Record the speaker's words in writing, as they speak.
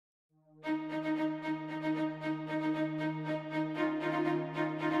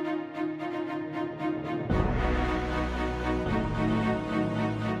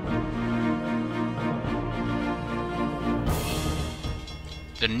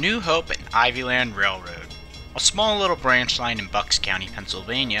The New Hope and Ivyland Railroad, a small little branch line in Bucks County,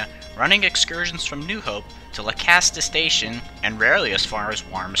 Pennsylvania, running excursions from New Hope to Lancaster Station and rarely as far as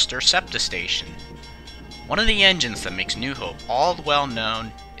Warminster SEPTA Station. One of the engines that makes New Hope all well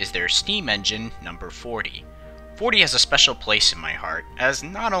known is their steam engine number 40. 40 has a special place in my heart, as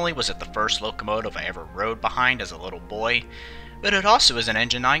not only was it the first locomotive I ever rode behind as a little boy, but it also is an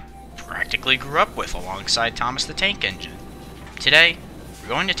engine I practically grew up with alongside Thomas the Tank Engine. Today, we're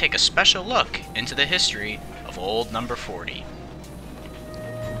going to take a special look into the history of old number 40.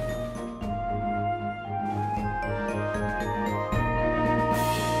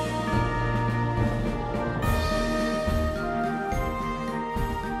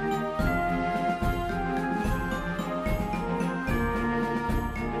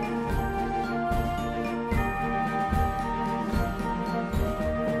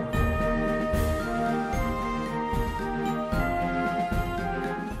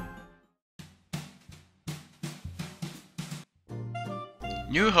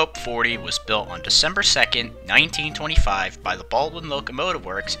 New Hope 40 was built on December 2, 1925 by the Baldwin Locomotive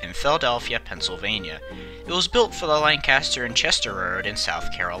Works in Philadelphia, Pennsylvania. It was built for the Lancaster and Chester Railroad in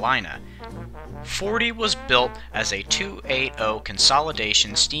South Carolina. 40 was built as a 280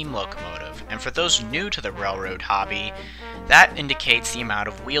 consolidation steam locomotive, and for those new to the railroad hobby, that indicates the amount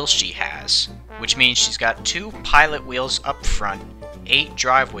of wheels she has, which means she's got 2 pilot wheels up front, 8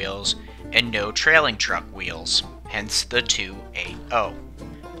 drive wheels, and no trailing truck wheels, hence the 280.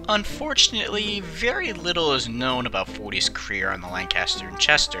 Unfortunately, very little is known about 40's career on the Lancaster and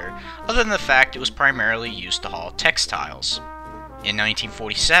Chester, other than the fact it was primarily used to haul textiles. In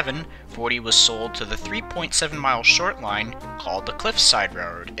 1947, 40 was sold to the 3.7-mile short line called the Cliffside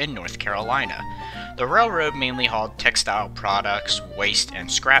Railroad in North Carolina. The railroad mainly hauled textile products, waste,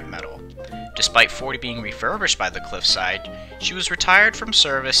 and scrap metal. Despite 40 being refurbished by the Cliffside, she was retired from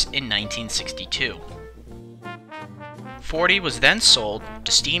service in 1962. 40 was then sold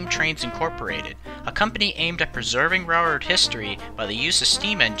to Steam Trains Incorporated, a company aimed at preserving railroad history by the use of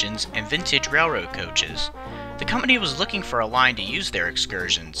steam engines and vintage railroad coaches. The company was looking for a line to use their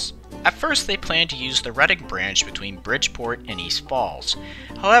excursions. At first they planned to use the Reading branch between Bridgeport and East Falls.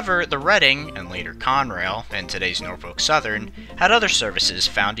 However, the Reading, and later Conrail, and today's Norfolk Southern, had other services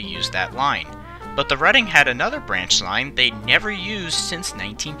found to use that line. But the Reading had another branch line they'd never used since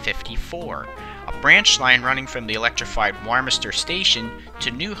 1954. A branch line running from the electrified Warminster Station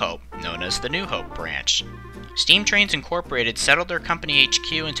to New Hope, known as the New Hope Branch. Steam Trains Incorporated settled their company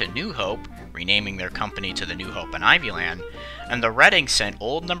HQ into New Hope, renaming their company to the New Hope and Ivyland, and the Reading sent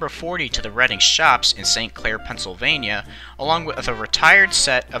old number 40 to the Reading shops in St. Clair, Pennsylvania, along with a retired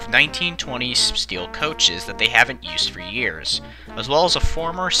set of 1920s steel coaches that they haven't used for years, as well as a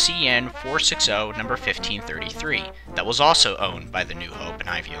former CN 460 number 1533 that was also owned by the New Hope and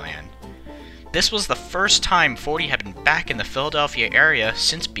Ivyland. This was the first time 40 had been back in the Philadelphia area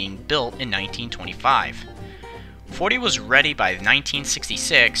since being built in 1925. 40 was ready by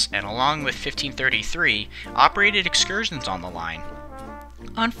 1966 and, along with 1533, operated excursions on the line.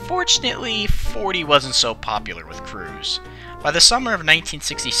 Unfortunately, 40 wasn't so popular with crews. By the summer of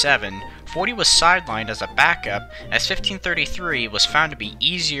 1967, 40 was sidelined as a backup as 1533 was found to be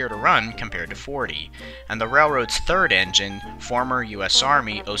easier to run compared to 40, and the railroad's third engine, former U.S.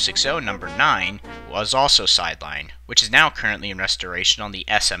 Army 060 number 9, was also sidelined, which is now currently in restoration on the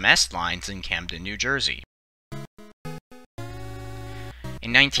SMS lines in Camden, New Jersey.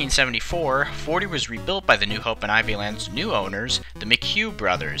 In 1974, 40 was rebuilt by the New Hope and Ivyland's new owners, the McHugh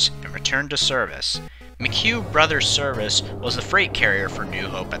brothers, and returned to service. McHugh Brothers Service was the freight carrier for New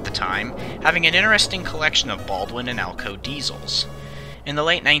Hope at the time, having an interesting collection of Baldwin and Alco diesels. In the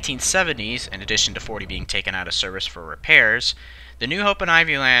late 1970s, in addition to 40 being taken out of service for repairs, the New Hope and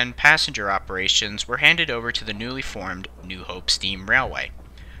Ivyland passenger operations were handed over to the newly formed New Hope Steam Railway.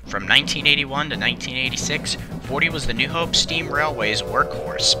 From 1981 to 1986, 40 was the New Hope Steam Railway's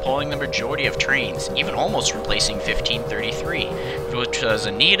workhorse, pulling the majority of trains, even almost replacing 1533, which was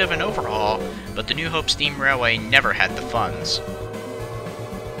in need of an overhaul, but the New Hope Steam Railway never had the funds.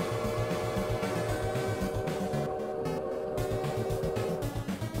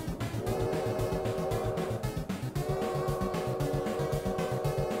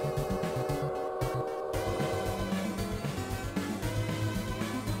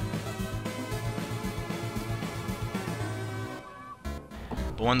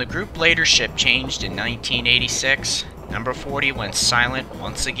 But when the group leadership changed in 1986, number 40 went silent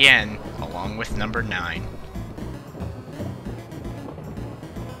once again, along with number 9.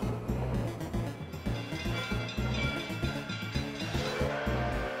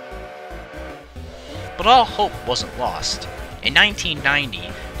 But all hope wasn't lost. In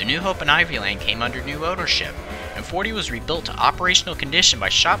 1990, the New Hope and Ivyland came under new ownership, and 40 was rebuilt to operational condition by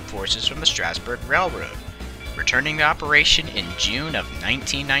shop forces from the Strasburg Railroad, returning to operation in June of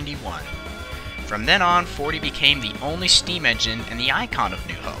 1991. From then on, 40 became the only steam engine and the icon of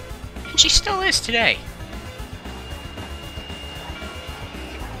New Hope, and she still is today.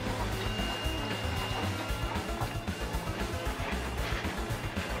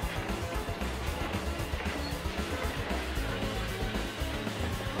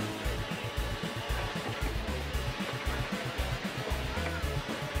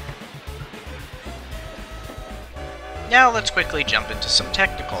 Now let's quickly jump into some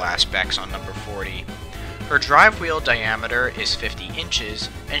technical aspects on number 40. Her drive wheel diameter is 50 inches,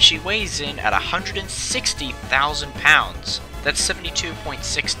 and she weighs in at 160,000 pounds. That's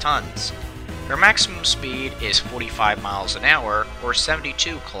 72.6 tons. Her maximum speed is 45 miles an hour, or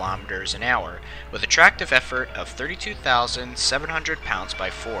 72 kilometers an hour, with a tractive effort of 32,700 pounds by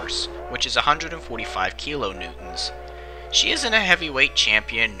force, which is 145 kilonewtons. She isn't a heavyweight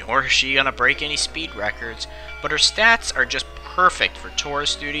champion, nor is she gonna break any speed records, but her stats are just perfect for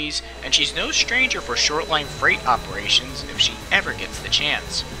tourist duties, and she's no stranger for short-line freight operations if she ever gets the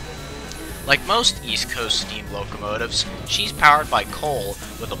chance. Like most East Coast steam locomotives, she's powered by coal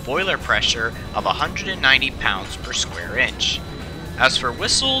with a boiler pressure of 190 pounds per square inch. As for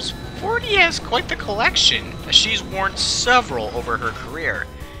whistles, 40 has quite the collection, as she's worn several over her career.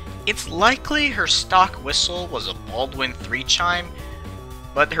 It's likely her stock whistle was a Baldwin 3-chime,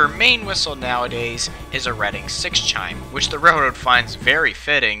 but her main whistle nowadays is a Reading 6-chime, which the railroad finds very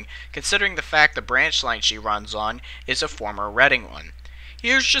fitting, considering the fact the branch line she runs on is a former Reading one.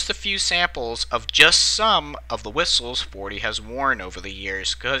 Here's just a few samples of just some of the whistles 40 has worn over the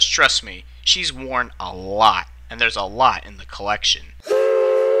years, because trust me, she's worn a lot, and there's a lot in the collection.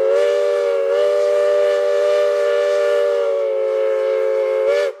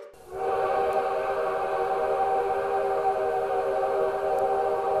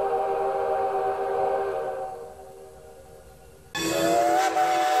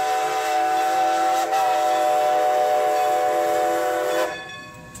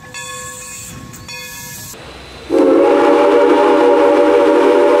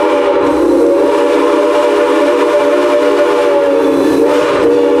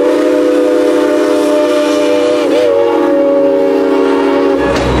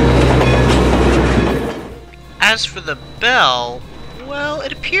 As for the bell, well,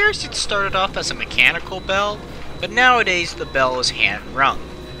 it appears it started off as a mechanical bell, but nowadays the bell is hand-rung.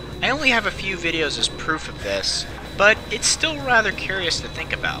 I only have a few videos as proof of this, but it's still rather curious to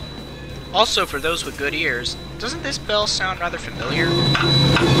think about. Also, for those with good ears, doesn't this bell sound rather familiar?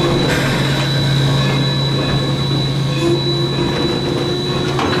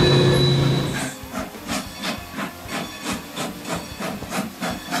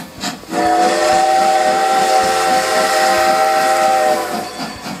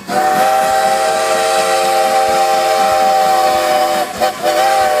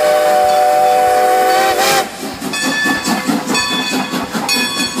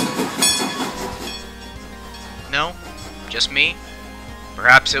 No? Just me?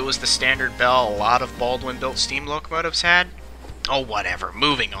 Perhaps it was the standard bell a lot of Baldwin-built steam locomotives had? Oh, whatever.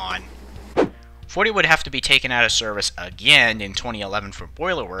 Moving on. 40 would have to be taken out of service again in 2011 for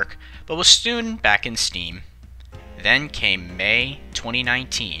boiler work, but was soon back in steam. Then came May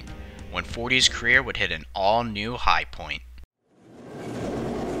 2019, when 40's career would hit an all-new high point.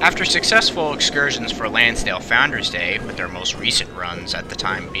 After successful excursions for Lansdale Founders Day, with their most recent runs at the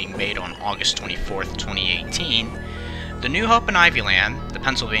time being made on August 24, 2018, the New Hope and Ivyland, the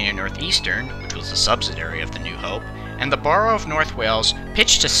Pennsylvania Northeastern, which was a subsidiary of the New Hope, and the Borough of North Wales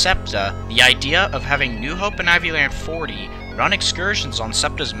pitched to SEPTA the idea of having New Hope and Ivyland 40 run excursions on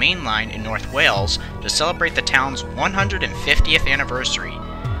SEPTA's main line in North Wales to celebrate the town's 150th anniversary.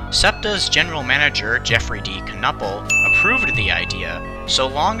 SEPTA's general manager, Jeffrey D. Knuppel, approved of the idea, so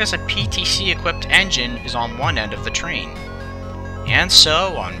long as a PTC-equipped engine is on one end of the train. And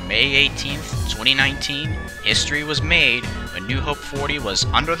so, on May 18, 2019, history was made when New Hope 40 was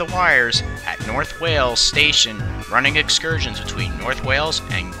under the wires at North Wales Station running excursions between North Wales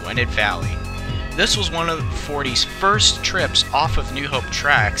and Gwynedd Valley. This was one of 40's first trips off of New Hope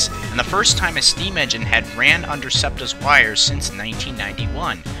tracks, and the first time a steam engine had ran under SEPTA's wires since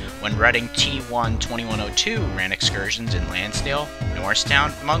 1991, when Reading T1-2102 ran excursions in Lansdale,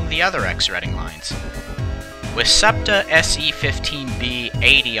 Norristown, among the other ex-Reading lines. With SEPTA SE15B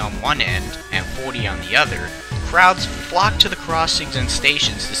 80 on one end and 40 on the other, crowds flocked to the crossings and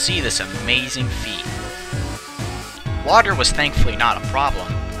stations to see this amazing feat. Water was thankfully not a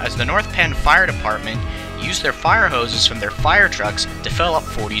problem, as the North Penn Fire Department used their fire hoses from their fire trucks to fill up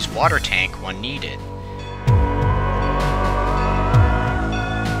 40's water tank when needed.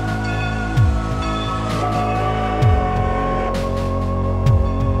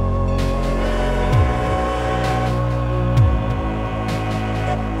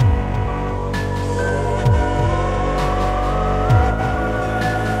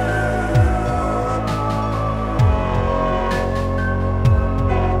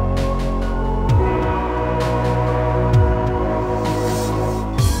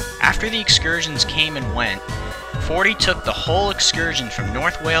 After the excursions came and went, 40 took the whole excursion from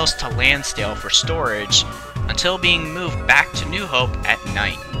North Wales to Lansdale for storage until being moved back to New Hope at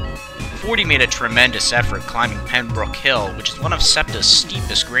night. 40 made a tremendous effort climbing Pembroke Hill, which is one of SEPTA's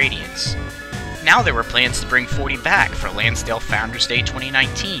steepest gradients. Now there were plans to bring 40 back for Lansdale Founders Day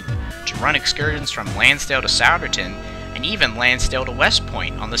 2019 to run excursions from Lansdale to Souderton and even Lansdale to West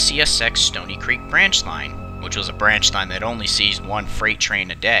Point on the CSX Stony Creek branch line, which was a branch line that only sees one freight train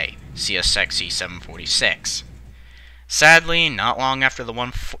a day, CSX C746. Sadly, not long after the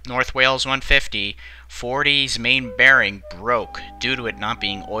North Wales 150, 40's main bearing broke due to it not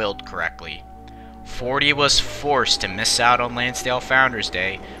being oiled correctly. 40 was forced to miss out on Lansdale Founders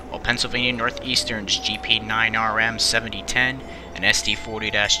Day, while Pennsylvania Northeastern's GP9RM 7010 and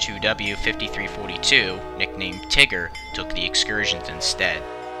SD40-2W 5342, nicknamed Tigger, took the excursions instead.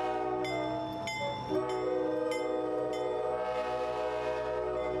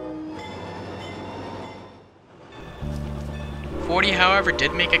 40, however,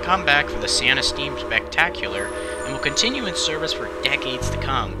 did make a comeback for the Santa Steam Spectacular and will continue in service for decades to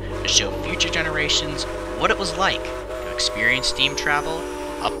come to show future generations what it was like to experience steam travel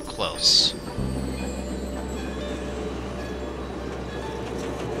up close.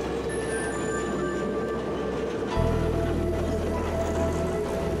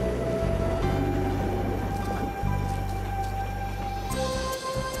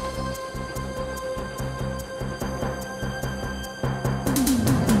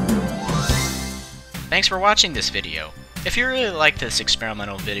 Thanks for watching this video. If you really liked this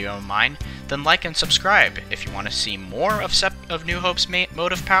experimental video of mine, then like and subscribe. If you want to see more of New Hope's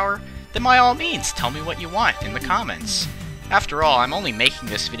motive power, then by all means tell me what you want in the comments. After all, I'm only making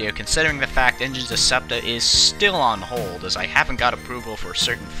this video considering the fact Engines of SEPTA is still on hold as I haven't got approval for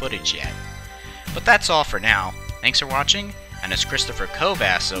certain footage yet. But that's all for now. Thanks for watching, and as Christopher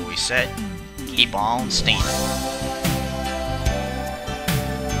Kovass always said, keep on steaming.